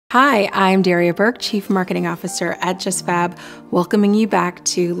Hi, I'm Daria Burke, Chief Marketing Officer at JustFab, welcoming you back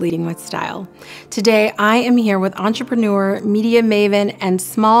to Leading with Style. Today, I am here with entrepreneur, media maven, and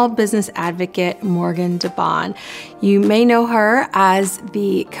small business advocate, Morgan DeBaun. You may know her as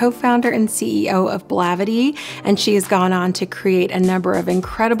the co-founder and CEO of Blavity, and she has gone on to create a number of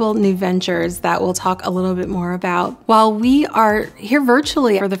incredible new ventures that we'll talk a little bit more about. While we are here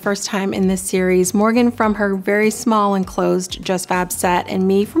virtually for the first time in this series, Morgan from her very small and closed JustFab set, and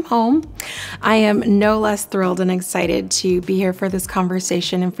me from home, I am no less thrilled and excited to be here for this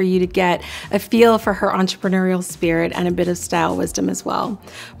conversation and for you to get a feel for her entrepreneurial spirit and a bit of style wisdom as well.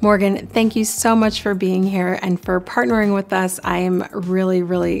 Morgan, thank you so much for being here and for partnering with us. I am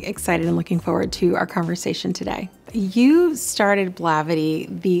really excited and looking forward to our conversation today. You started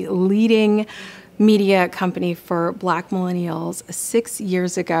Blavity, the leading media company for Black millennials, 6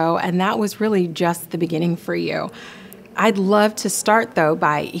 years ago, and that was really just the beginning for you. I'd love to start, though,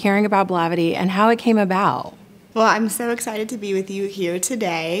 by hearing about Blavity and how it came about. Well, I'm so excited to be with you here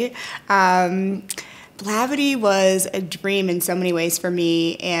today. Blavity was a dream in so many ways for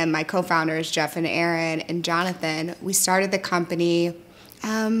me and my co-founders, Jeff and Aaron and Jonathan. We started the company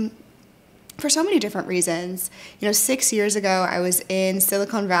for so many different reasons. 6 years ago, I was in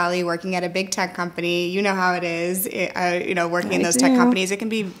Silicon Valley working at a big tech company. You know how it is, working in those tech companies. It can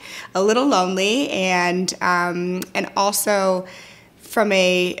be a little lonely, and also from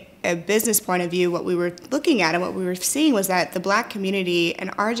a business point of view, what we were looking at and what we were seeing was that the Black community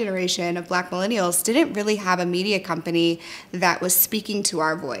and our generation of Black millennials didn't really have a media company that was speaking to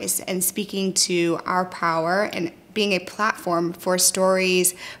our voice and speaking to our power and being a platform for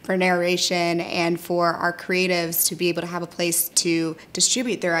stories, for narration, and for our creatives to be able to have a place to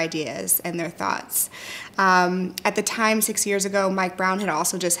distribute their ideas and their thoughts. At the time, 6 years ago, Mike Brown had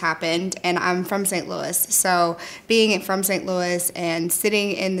also just happened, and I'm from St. Louis. So being from St. Louis and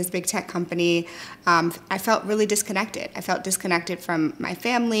sitting in this big tech company, I felt really disconnected. I felt disconnected from my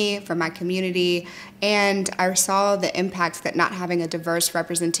family, from my community, and I saw the impact that not having a diverse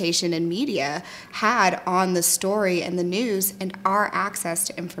representation in media had on the story and the news and our access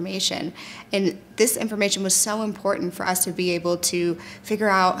to information. And this information was so important for us to be able to figure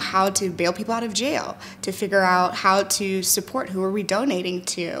out how to bail people out of jail, to figure out how to support who are we donating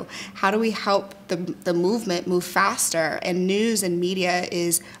to, how do we help the movement move faster, and news and media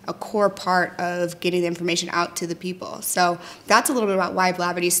is a core part of getting the information out to the people. So that's a little bit about why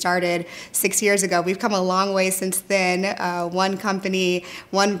Blavity started 6 years ago. We've come a long way since then, one company,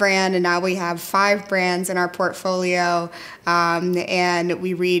 one brand, and now we have 5 brands in our portfolio, and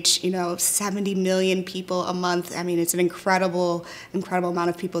we reach 70 million people a month. I mean, it's an incredible amount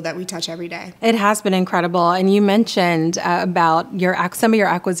of people that we touch every day. It has been incredible, and you mentioned about some of your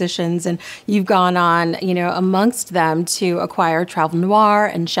acquisitions, and you've gone on, amongst them to acquire Travel Noir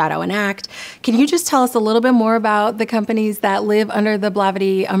and Shadow and Act. Can you just tell us a little bit more about the companies that live under the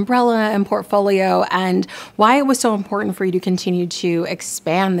Blavity umbrella and portfolio, and why it was so important for you to continue to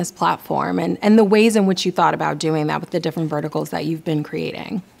expand this platform, and the ways in which you thought about doing that with the different verticals that you've been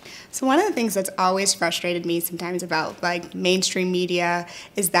creating? So one of the things that's always frustrated me sometimes about mainstream media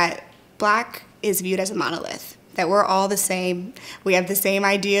is that Black is viewed as a monolith, that we're all the same. We have the same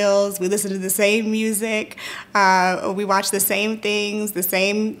ideals. We listen to the same music. We watch the same things, the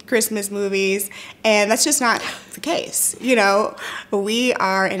same Christmas movies, and that's just not the case. We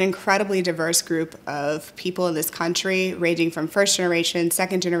are an incredibly diverse group of people in this country, ranging from first generation,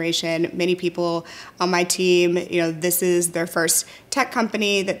 second generation. Many people on my team, this is their first tech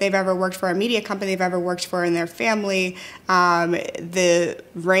company that they've ever worked for, a media company they've ever worked for in their family. The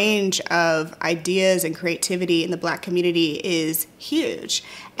range of ideas and creativity in the Black community is huge.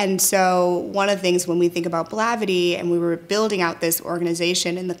 And so one of the things when we think about Blavity and we were building out this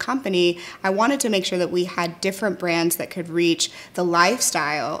organization in the company, I wanted to make sure that we had different brands that could reach the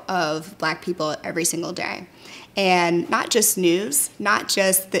lifestyle of Black people every single day. And not just news, not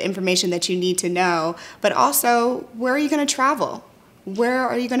just the information that you need to know, but also where are you going to travel? Where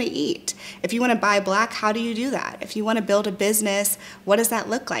are you going to eat? If you want to buy Black, how do you do that? If you want to build a business, what does that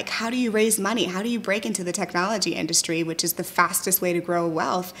look like? How do you raise money? How do you break into the technology industry, which is the fastest way to grow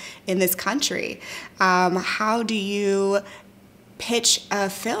wealth in this country? How do you pitch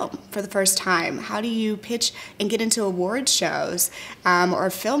a film for the first time? How do you pitch and get into award shows or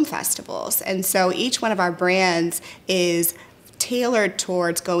film festivals? And so each one of our brands is tailored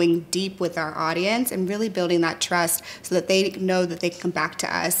towards going deep with our audience and really building that trust so that they know that they can come back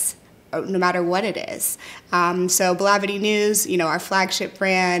to us no matter what it is. So Blavity News, our flagship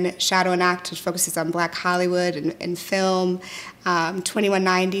brand, Shadow and Act, which focuses on Black Hollywood and film,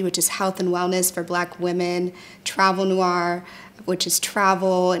 2190, which is health and wellness for Black women, Travel Noir, which is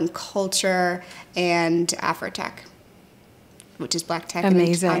travel and culture, and Afrotech, which is Black tech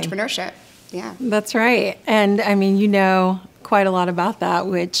Amazing. and entrepreneurship. Yeah. That's right. And I mean, you know quite a lot about that,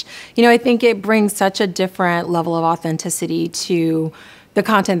 which, you know, I think it brings such a different level of authenticity to the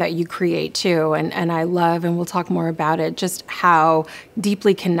content that you create too. And I love, and we'll talk more about it, just how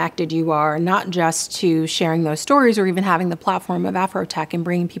deeply connected you are, not just to sharing those stories or even having the platform of Afrotech and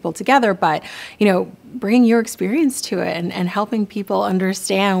bringing people together, but, you know, bringing your experience to it and helping people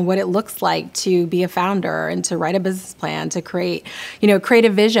understand what it looks like to be a founder and to write a business plan, to create a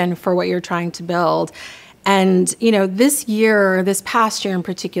vision for what you're trying to build. And, you know, this past year in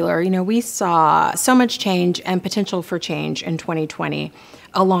particular, you know, we saw so much change and potential for change in 2020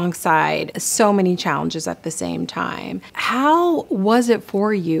 alongside so many challenges at the same time. How was it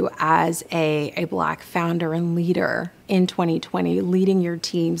for you as a Black founder and leader in 2020, leading your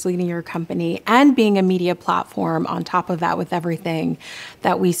teams, leading your company, and being a media platform on top of that with everything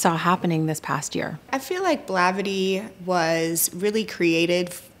that we saw happening this past year? I feel like Blavity was really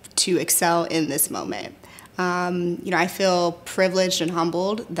created to excel in this moment. You know, I feel privileged and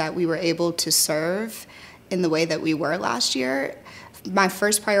humbled that we were able to serve in the way that we were last year. My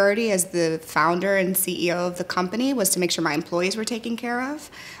first priority as the founder and CEO of the company was to make sure my employees were taken care of.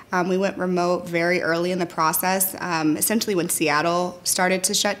 We went remote very early in the process, essentially when Seattle started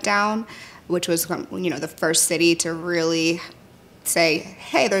to shut down, which was, you know, the first city to really say,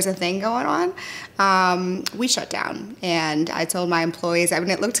 hey, there's a thing going on. We shut down, and I told my employees, I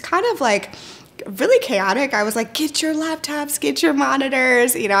mean, it looked kind of like really chaotic. I was like, get your laptops, get your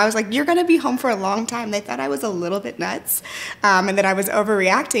monitors. You know, I was like, you're going to be home for a long time. They thought I was a little bit nuts and that I was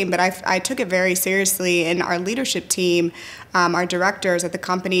overreacting, but I took it very seriously. And our leadership team, our directors at the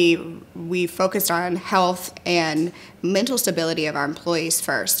company, we focused on health and mental stability of our employees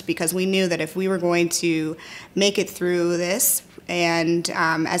first, because we knew that if we were going to make it through this and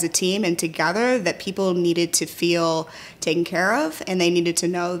as a team and together, that people needed to feel taken care of, and they needed to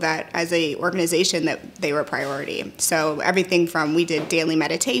know that as a organization that they were a priority. So everything from, we did daily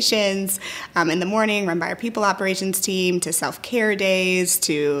meditations in the morning run by our people operations team, to self-care days,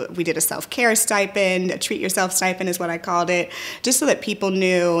 to we did a self-care stipend, a treat yourself stipend is what I called it, just so that people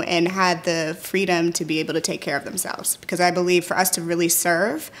knew and had the freedom to be able to take care of themselves. Because I believe for us to really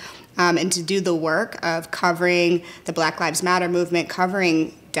serve and to do the work of covering the Black Lives Matter movement,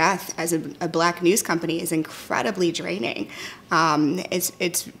 covering death as a Black news company is incredibly draining.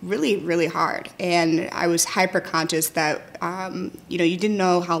 It's really, really hard. And I was hyper conscious that, you know, you didn't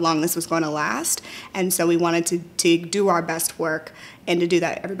know how long this was going to last. And so we wanted to do our best work, and to do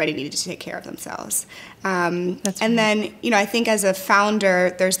that, everybody needed to take care of themselves. And then, you know, I think as a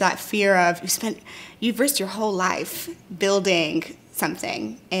founder, there's that fear of you've risked your whole life building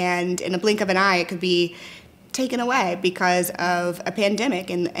something, and in a blink of an eye, it could be taken away because of a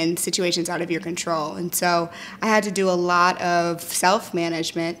pandemic and situations out of your control. And so I had to do a lot of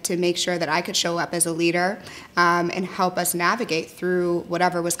self-management to make sure that I could show up as a leader and help us navigate through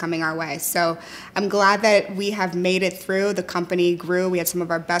whatever was coming our way. So I'm glad that we have made it through. The company grew. We had some of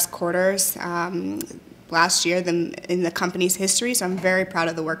our best quarters last year in the company's history. So I'm very proud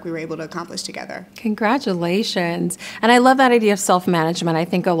of the work we were able to accomplish together. Congratulations. And I love that idea of self-management. I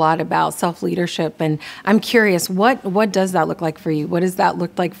think a lot about self-leadership, and I'm curious, what does that look like for you? What does that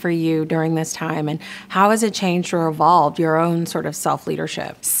look like for you during this time, and how has it changed or evolved your own sort of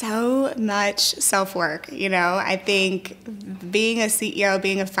self-leadership? So much self-work. You know, I think being a CEO,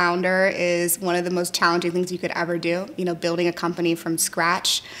 being a founder is one of the most challenging things you could ever do, you know, building a company from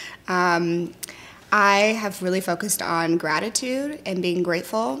scratch. I have really focused on gratitude and being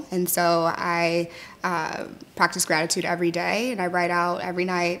grateful, and so I practice gratitude every day, and I write out every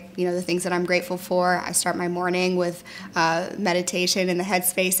night, you know, the things that I'm grateful for. I start my morning with meditation in the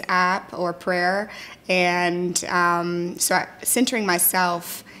Headspace app or prayer, and so centering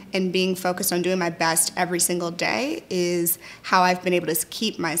myself and being focused on doing my best every single day is how I've been able to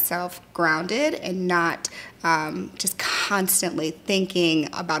keep myself grounded and not just constantly thinking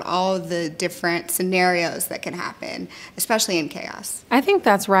about all the different scenarios that can happen, especially in chaos. I think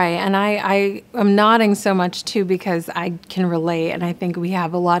that's right. And I am nodding so much too because I can relate, and I think we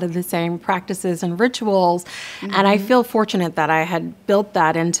have a lot of the same practices and rituals. Mm-hmm. And I feel fortunate that I had built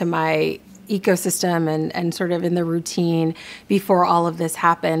that into my ecosystem and sort of in the routine before all of this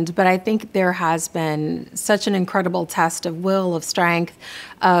happened. But I think there has been such an incredible test of will, of strength,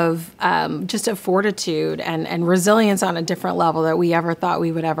 of just a fortitude and resilience on a different level that we ever thought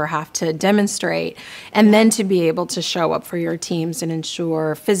we would ever have to demonstrate. And then to be able to show up for your teams and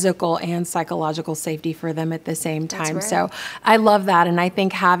ensure physical and psychological safety for them at the same time. Right. So I love that. And I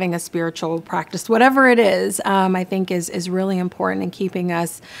think having a spiritual practice, whatever it is, I think is really important in keeping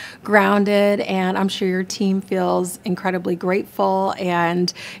us grounded. And I'm sure your team feels incredibly grateful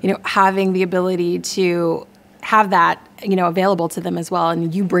and, having the ability to have that, available to them as well.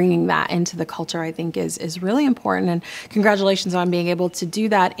 And you bringing that into the culture, I think is really important. And congratulations on being able to do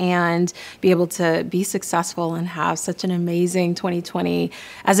that and be able to be successful and have such an amazing 2020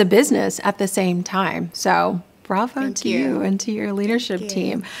 as a business at the same time. So bravo to you and to your leadership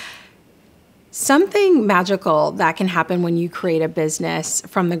team. Something magical that can happen when you create a business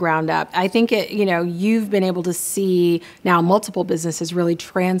from the ground up. I think you've been able to see now multiple businesses really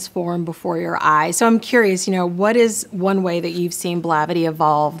transform before your eyes. So I'm curious, what is one way that you've seen Blavity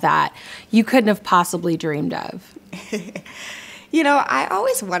evolve that you couldn't have possibly dreamed of? I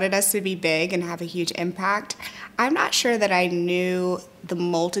always wanted us to be big and have a huge impact. I'm not sure that I knew the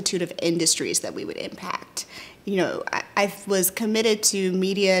multitude of industries that we would impact. I was committed to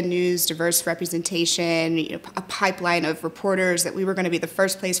media, news, diverse representation, a pipeline of reporters, that we were going to be the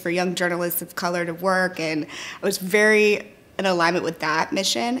first place for young journalists of color to work, and I was very in alignment with that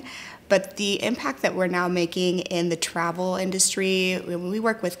mission. But the impact that we're now making in the travel industry, when we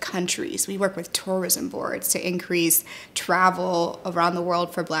work with countries, we work with tourism boards to increase travel around the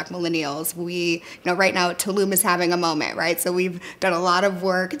world for Black millennials. Right now Tulum is having a moment, right? So we've done a lot of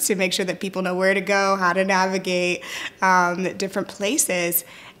work to make sure that people know where to go, how to navigate different places.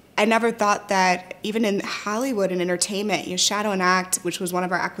 I never thought that even in Hollywood and entertainment, Shadow and Act, which was one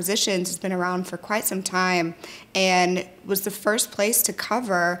of our acquisitions, has been around for quite some time and was the first place to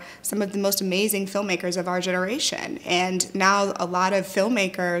cover some of the most amazing filmmakers of our generation. And now a lot of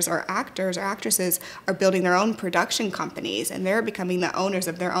filmmakers or actors or actresses are building their own production companies, and they're becoming the owners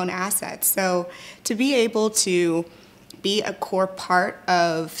of their own assets. So to be able to be a core part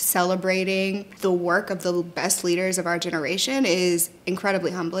of celebrating the work of the best leaders of our generation is incredibly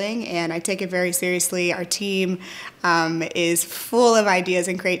humbling, and I take it very seriously. Our team is full of ideas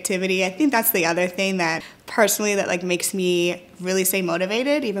and creativity. I think that's the other thing that personally that makes me really stay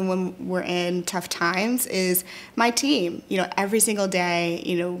motivated even when we're in tough times is my team. Every single day,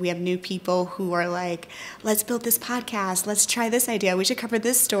 we have new people who are like, let's build this podcast, let's try this idea, we should cover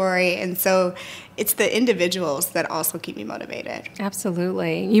this story. And so it's the individuals that also keep me motivated.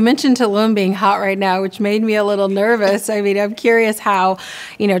 Absolutely. You mentioned Tulum being hot right now, which made me a little nervous. I mean, I'm curious how,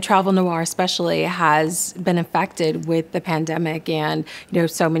 travel noir especially has been affected with the pandemic and,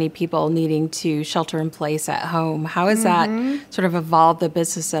 so many people needing to shelter in place at home. How has that sort of evolved the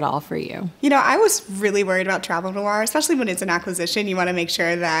business at all for you? I was really worried about travel noir, especially when it's an acquisition. You want to make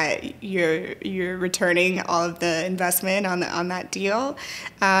sure that you're returning all of the investment on that deal.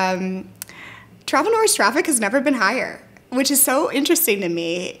 Travel noir's traffic has never been higher, which is so interesting to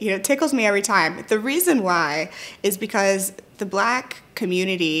me. It tickles me every time. The reason why is because the Black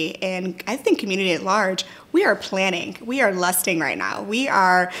community, and I think community at large, we are planning. We are lusting right now. We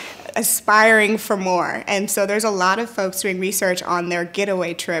are aspiring for more. And so there's a lot of folks doing research on their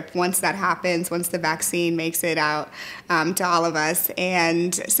getaway trip once that happens, once the vaccine makes it out to all of us.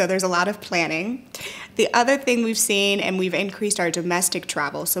 And so there's a lot of planning. The other thing we've seen, and we've increased our domestic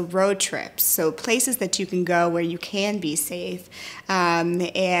travel, so road trips, so places that you can go where you can be safe,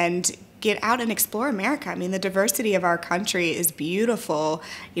 and get out and explore America. I mean, the diversity of our country is beautiful.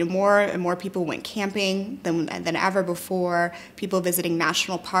 More and more people went camping than ever before, people visiting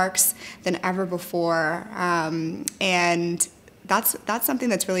national parks than ever before, and that's something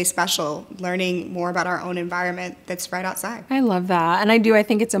that's really special, learning more about our own environment that's right outside. I love that. And I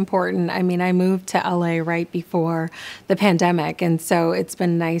think it's important. I mean, I moved to LA right before the pandemic. And so it's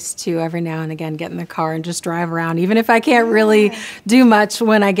been nice to every now and again get in the car and just drive around, even if I can't really do much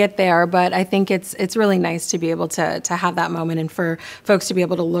when I get there. But I think it's really nice to be able to have that moment and for folks to be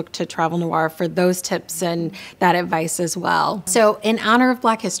able to look to Travel Noir for those tips and that advice as well. So in honor of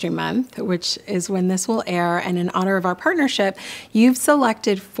Black History Month, which is when this will air, and in honor of our partnership, you've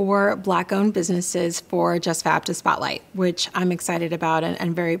selected 4 Black-owned businesses for JustFab to spotlight, which I'm excited about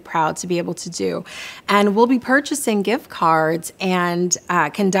and very proud to be able to do. And we'll be purchasing gift cards and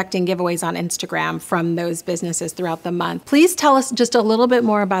conducting giveaways on Instagram from those businesses throughout the month. Please tell us just a little bit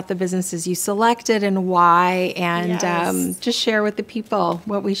more about the businesses you selected and why, and just share with the people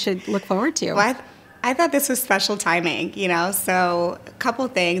what we should look forward to. Well, I thought this was special timing, so a couple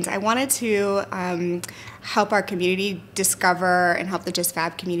things. I wanted to help our community discover and help the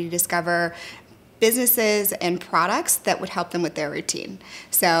JustFab community discover businesses and products that would help them with their routine.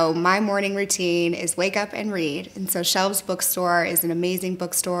 So my morning routine is wake up and read. And so Shelves Bookstore is an amazing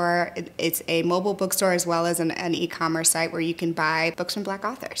bookstore. It's a mobile bookstore as well as an e-commerce site where you can buy books from Black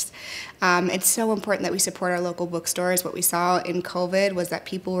authors. It's so important that we support our local bookstores. What we saw in COVID was that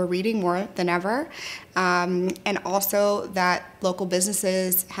people were reading more than ever. And also that local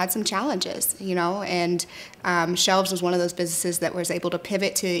businesses had some challenges, and Shelves was one of those businesses that was able to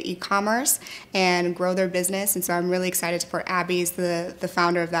pivot to e-commerce and grow their business. And so I'm really excited to support Abby's the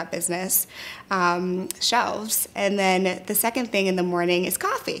founder of that business, Shelves. And then the second thing in the morning is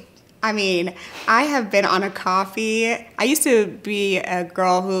coffee. I mean, I have been on a coffee. I used to be a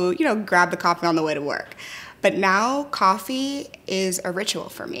girl who, grabbed the coffee on the way to work. But now coffee is a ritual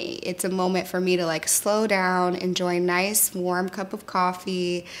for me. It's a moment for me to slow down, enjoy a nice warm cup of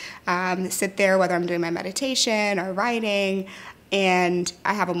coffee, sit there whether I'm doing my meditation or writing, and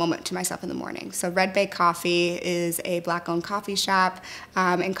I have a moment to myself in the morning. So Red Bay Coffee is a Black-owned coffee shop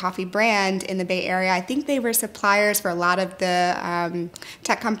and coffee brand in the Bay Area. I think they were suppliers for a lot of the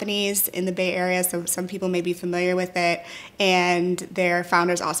tech companies in the Bay Area, so some people may be familiar with it, and their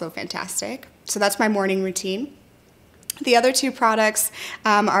founder is also fantastic. So that's my morning routine. The other two products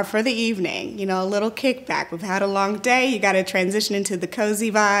are for the evening, a little kickback. We've had a long day. You got to transition into the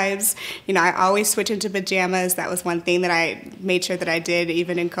cozy vibes. I always switch into pajamas. That was one thing that I made sure that I did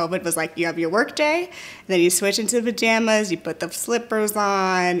even in COVID was you have your work day, and then you switch into pajamas, you put the slippers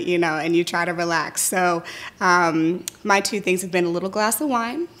on, and you try to relax. So my two things have been a little glass of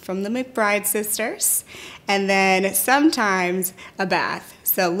wine from the McBride sisters, and then sometimes a bath.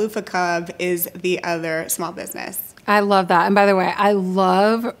 So Loofah Cub is the other small business. I love that. And by the way, I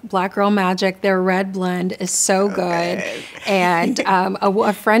love Black Girl Magic. Their red blend is so good. And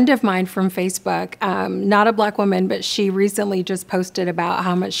a friend of mine from Facebook, not a Black woman, but she recently just posted about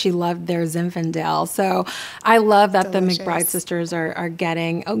how much she loved their Zinfandel. So I love that Delicious. The McBride sisters are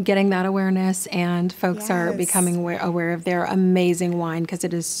getting that awareness, and folks are becoming aware of their amazing wine because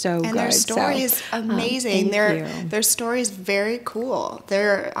it is so good. And their story is amazing. Their story is very cool.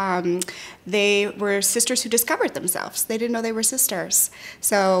 They were sisters who discovered themselves. They didn't know they were sisters.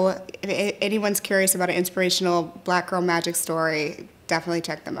 So if anyone's curious about an inspirational Black Girl Magic story, definitely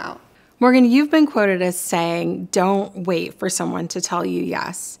check them out. Morgan, you've been quoted as saying, don't wait for someone to tell you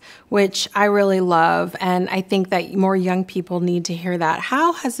yes, which I really love. And I think that more young people need to hear that.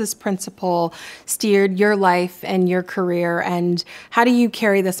 How has this principle steered your life and your career? And how do you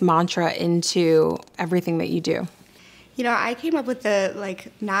carry this mantra into everything that you do? I came up with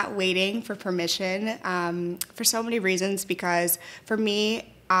the not waiting for permission for so many reasons, because for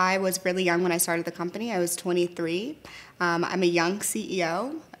me, I was really young when I started the company. I was 23. I'm a young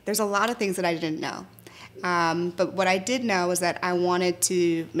CEO. There's a lot of things that I didn't know. But what I did know was that I wanted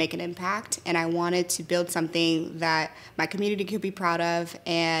to make an impact, and I wanted to build something that my community could be proud of.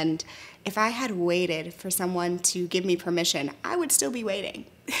 And if I had waited for someone to give me permission, I would still be waiting.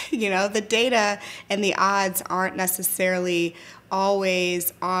 The data and the odds aren't necessarily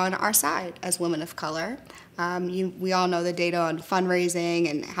always on our side as women of color. We all know the data on fundraising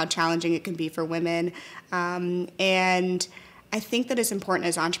and how challenging it can be for women. And I think that it's important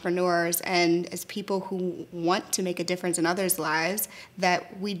as entrepreneurs and as people who want to make a difference in others' lives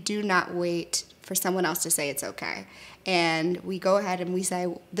that we do not wait for someone else to say it's okay. And we go ahead and we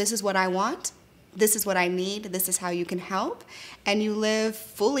say, this is what I want, this is what I need, this is how you can help, and you live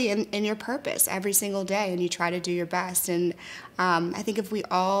fully in your purpose every single day, and you try to do your best. And I think if we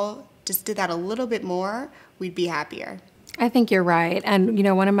all just did that a little bit more, we'd be happier. I think you're right. And,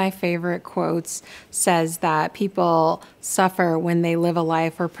 one of my favorite quotes says that people suffer when they live a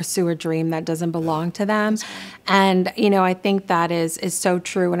life or pursue a dream that doesn't belong to them. And, I think that is so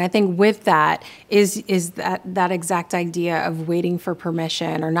true. And I think with that is that exact idea of waiting for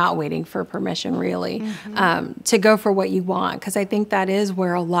permission, or not waiting for permission, really, to go for what you want. Because I think that is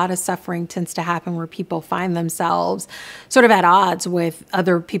where a lot of suffering tends to happen, where people find themselves sort of at odds with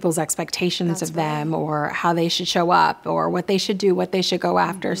other people's expectations of them, or how they should show up, or what they should do, what they should go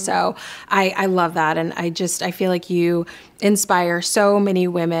after. So I love that. And I feel like you inspire so many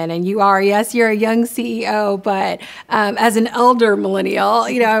women, and you're a young CEO, but as an elder millennial,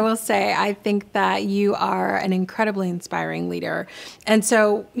 I will say, I think that you are an incredibly inspiring leader. And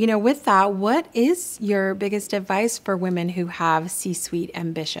so, with that, what is your biggest advice for women who have C-suite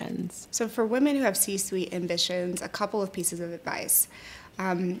ambitions? So for women who have C-suite ambitions, a couple of pieces of advice.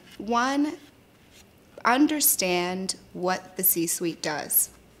 One, understand what the C-suite does.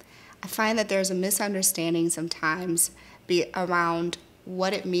 I find that there's a misunderstanding sometimes around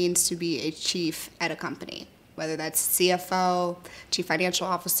what it means to be a chief at a company, whether that's CFO, Chief Financial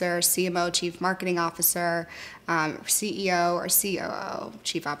Officer, CMO, Chief Marketing Officer, CEO or COO,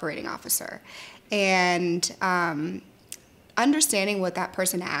 Chief Operating Officer. And understanding what that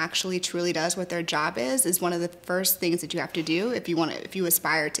person actually truly does, what their job is one of the first things that you have to do if you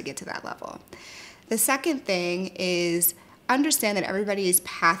aspire to get to that level. The second thing is understand that everybody's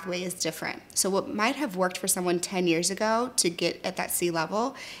pathway is different. So what might have worked for someone 10 years ago to get at that C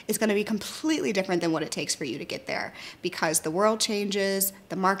level is going to be completely different than what it takes for you to get there, because the world changes,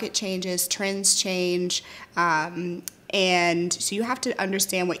 the market changes, trends change, and so you have to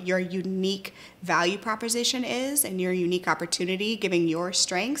understand what your unique value proposition is and your unique opportunity, given your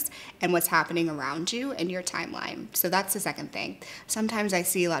strengths and what's happening around you and your timeline. So that's the second thing. Sometimes I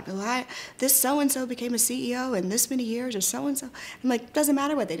see a lot of people, this so-and-so became a CEO in this many years, or so-and-so. I'm like, doesn't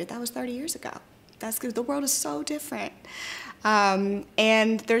matter what they did. That was 30 years ago. That's because the world is so different.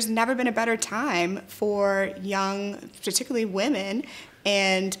 And there's never been a better time for young, particularly women,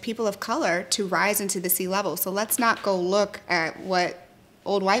 and people of color to rise into the C level. So let's not go look at what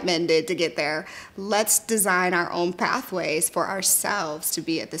old white men did to get there. Let's design our own pathways for ourselves to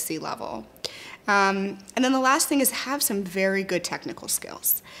be at the C level. And then the last thing is have some very good technical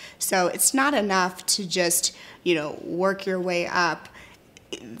skills. So it's not enough to just, work your way up.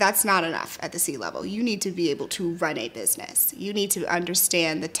 That's not enough at the C level. You need to be able to run a business. You need to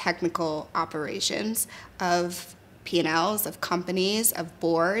understand the technical operations of P&Ls, of companies, of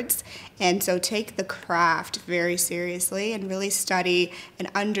boards, and so take the craft very seriously and really study and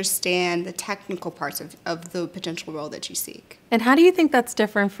understand the technical parts of the potential role that you seek. And how do you think that's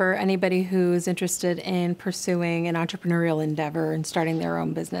different for anybody who's interested in pursuing an entrepreneurial endeavor and starting their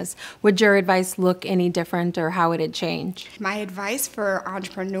own business? Would your advice look any different, or how would it change? My advice for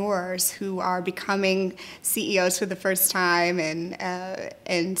entrepreneurs who are becoming CEOs for the first time and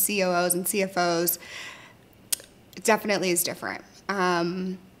COOs and CFOs definitely is different.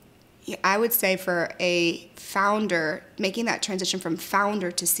 I would say for a founder, making that transition from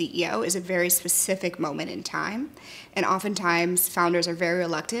founder to CEO is a very specific moment in time. And oftentimes, founders are very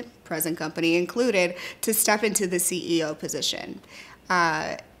reluctant, present company included, to step into the CEO position.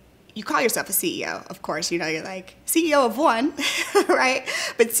 You call yourself a CEO, of course, you're like CEO of one, right?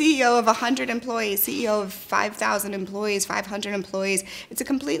 But CEO of 100 employees, CEO of 5,000 employees, 500 employees, it's a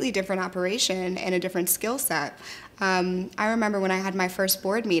completely different operation and a different skill set. I remember when I had my first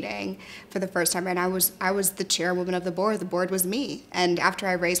board meeting for the first time, and I was the chairwoman of the board was me. And after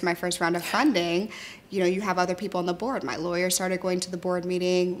I raised my first round of funding, you have other people on the board. My lawyer started going to the board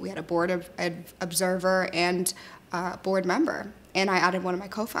meeting, we had a board observer and board member. And I added one of my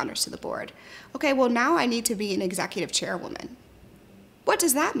co-founders to the board. Okay, well now I need to be an executive chairwoman. What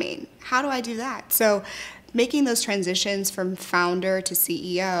does that mean? How do I do that? So making those transitions from founder to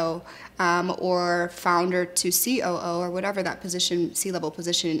CEO or founder to COO or whatever that position, C-level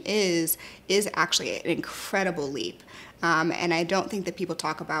position is actually an incredible leap. And I don't think that people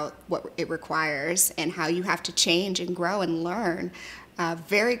talk about what it requires and how you have to change and grow and learn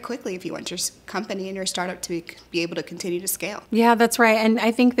very quickly if you want your company and your startup to be able to continue to scale. Yeah, that's right. And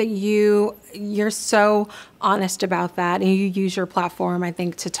I think that you're so honest about that, and you use your platform, I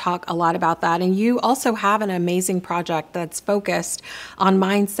think, to talk a lot about that. And you also have an amazing project that's focused on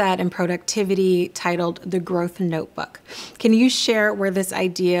mindset and productivity titled The Growth Notebook. Can you share where this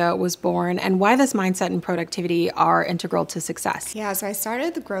idea was born and why this mindset and productivity are integral to success? Yeah, so I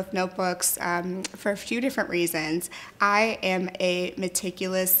started the Growth Notebooks for a few different reasons. I am a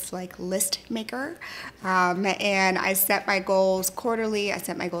meticulous list maker, and I set my goals quarterly, I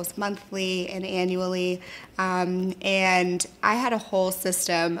set my goals monthly and annually. And I had a whole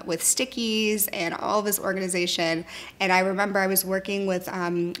system with stickies and all this organization. And I remember I was working with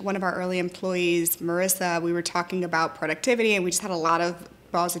one of our early employees, Marissa. We were talking about productivity, and we just had a lot of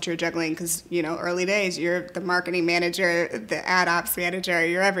balls that you're juggling because, early days, you're the marketing manager, the ad ops manager,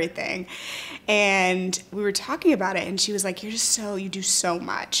 you're everything. And we were talking about it, and she was like, you do so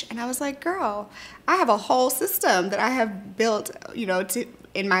much. And I was like, girl, I have a whole system that I have built,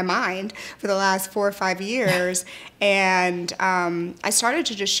 in my mind for the last 4 or 5 years. And I started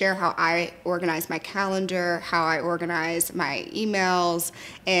to just share how I organize my calendar, how I organize my emails.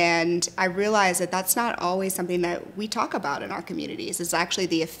 And I realized that that's not always something that we talk about in our communities. It's actually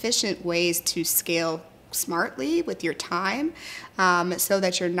the efficient ways to scale smartly with your time so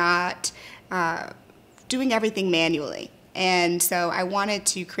that you're not doing everything manually. And so I wanted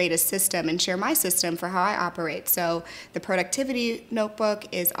to create a system and share my system for how I operate. So the productivity notebook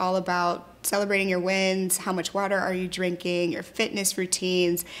is all about celebrating your wins, how much water are you drinking, your fitness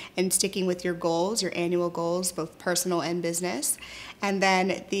routines, and sticking with your goals, your annual goals, both personal and business. And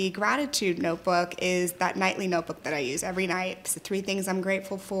then the gratitude notebook is that nightly notebook that I use every night. It's the 3 things I'm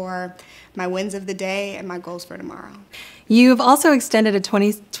grateful for, my wins of the day, and my goals for tomorrow. You've also extended a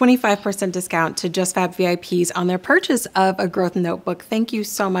 25% discount to JustFab VIPs on their purchase of a growth notebook. Thank you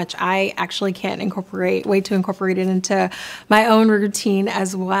so much. I actually can't wait to incorporate it into my own routine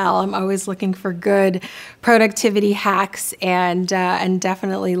as well. I'm always looking for good productivity hacks and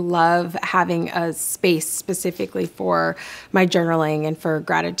definitely love having a space specifically for my journaling and for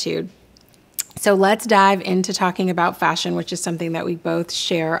gratitude. So let's dive into talking about fashion, which is something that we both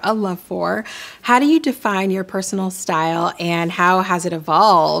share a love for. How do you define your personal style, and how has it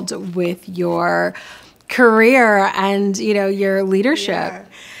evolved with your career and, your leadership? Yeah.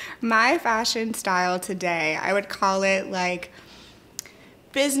 My fashion style today, I would call it like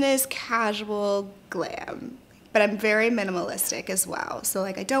business casual glam. But I'm very minimalistic as well. So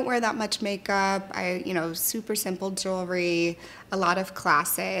I don't wear that much makeup. Super simple jewelry, a lot of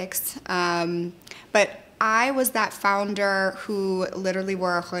classics. But I was that founder who literally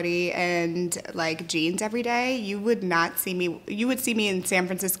wore a hoodie and jeans every day. You would see me in San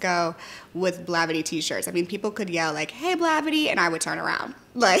Francisco with Blavity t-shirts. I mean, people could yell "Hey Blavity," and I would turn around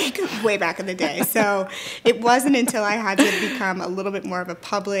way back in the day. So it wasn't until I had to become a little bit more of a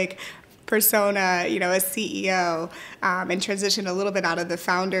public persona, a CEO, and transition a little bit out of the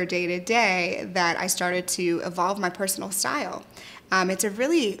founder day-to-day, that I started to evolve my personal style. It's a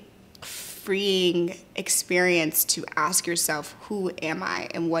really freeing experience to ask yourself, who am I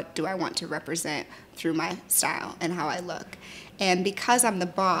and what do I want to represent through my style and how I look? And because I'm the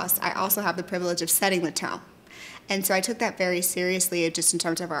boss, I also have the privilege of setting the tone. And so I took that very seriously, just in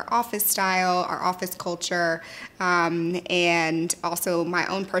terms of our office style, our office culture, and also my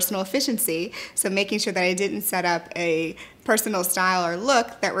own personal efficiency. So making sure that I didn't set up a personal style or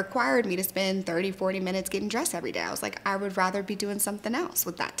look that required me to spend 30, 40 minutes getting dressed every day. I was I would rather be doing something else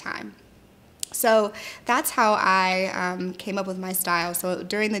with that time. So that's how I came up with my style. So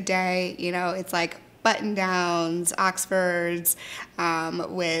during the day, it's button-downs, Oxfords,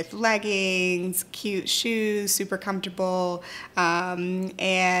 with leggings, cute shoes, super comfortable,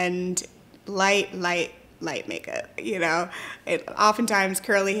 and light makeup, oftentimes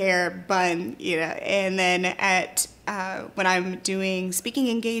curly hair, bun, and then when I'm doing speaking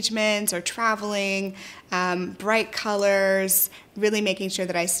engagements or traveling, bright colors, really making sure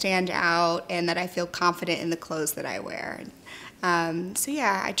that I stand out and that I feel confident in the clothes that I wear.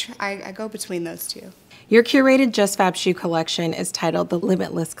 I go between those two. Your curated JustFab shoe collection is titled the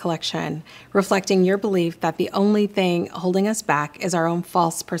Limitless Collection, reflecting your belief that the only thing holding us back is our own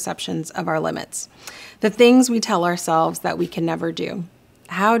false perceptions of our limits, the things we tell ourselves that we can never do.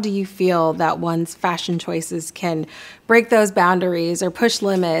 How do you feel that one's fashion choices can break those boundaries or push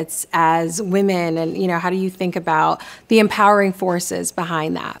limits as women? And, how do you think about the empowering forces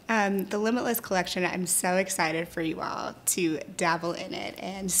behind that? The Limitless Collection, I'm so excited for you all to dabble in it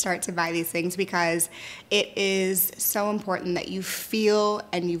and start to buy these things, because it is so important that you feel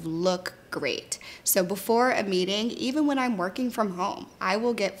and you look great. So before a meeting, even when I'm working from home, I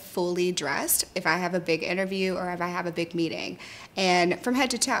will get fully dressed if I have a big interview or if I have a big meeting, and from head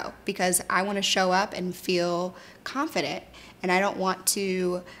to toe, because I want to show up and feel confident. And I don't want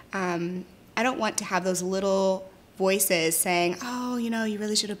to have those little voices saying, "Oh, you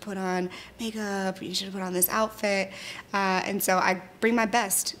really should have put on makeup, you should have put on this outfit." And so I bring my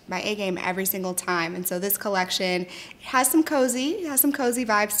best, my A game every single time. And so this collection has some cozy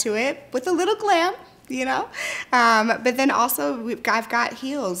vibes to it with a little glam, but then also I've got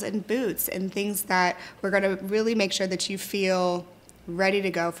heels and boots and things that we're going to really make sure that you feel ready to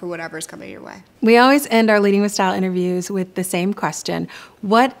go for whatever's coming your way. We always end our Leading with Style interviews with the same question.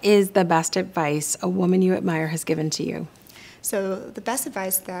 What is the best advice a woman you admire has given to you? So the best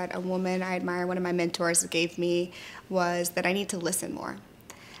advice that a woman I admire, one of my mentors, gave me was that I need to listen more.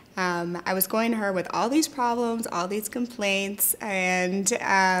 I was going to her with all these problems, all these complaints, and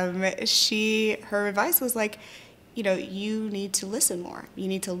her advice was you need to listen more. You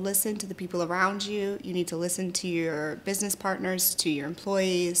need to listen to the people around you. You need to listen to your business partners, to your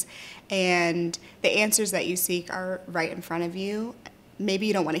employees, and the answers that you seek are right in front of you. Maybe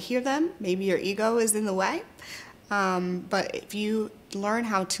you don't want to hear them. Maybe your ego is in the way. But if you learn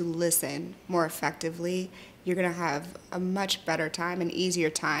how to listen more effectively, you're going to have a much better time, an easier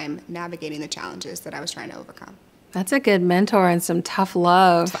time navigating the challenges that I was trying to overcome. That's a good mentor and some tough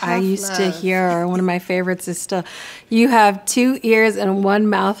love. I used to hear, one of my favorites is still, you have 2 ears and 1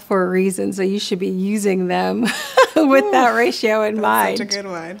 mouth for a reason, so you should be using them with that ratio in mind. Such a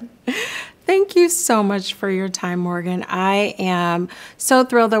good one. Thank you so much for your time, Morgan. I am so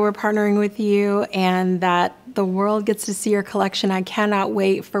thrilled that we're partnering with you and that the world gets to see your collection. I cannot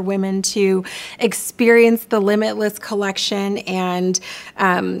wait for women to experience the Limitless collection, and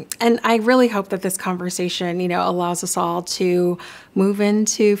I really hope that this conversation, allows us all to move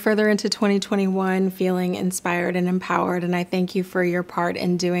further into 2021 feeling inspired and empowered. And I thank you for your part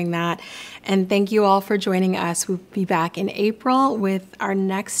in doing that. And thank you all for joining us. We'll be back in April with our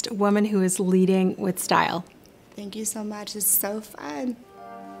next woman who is leading with style. Thank you so much. It's so fun.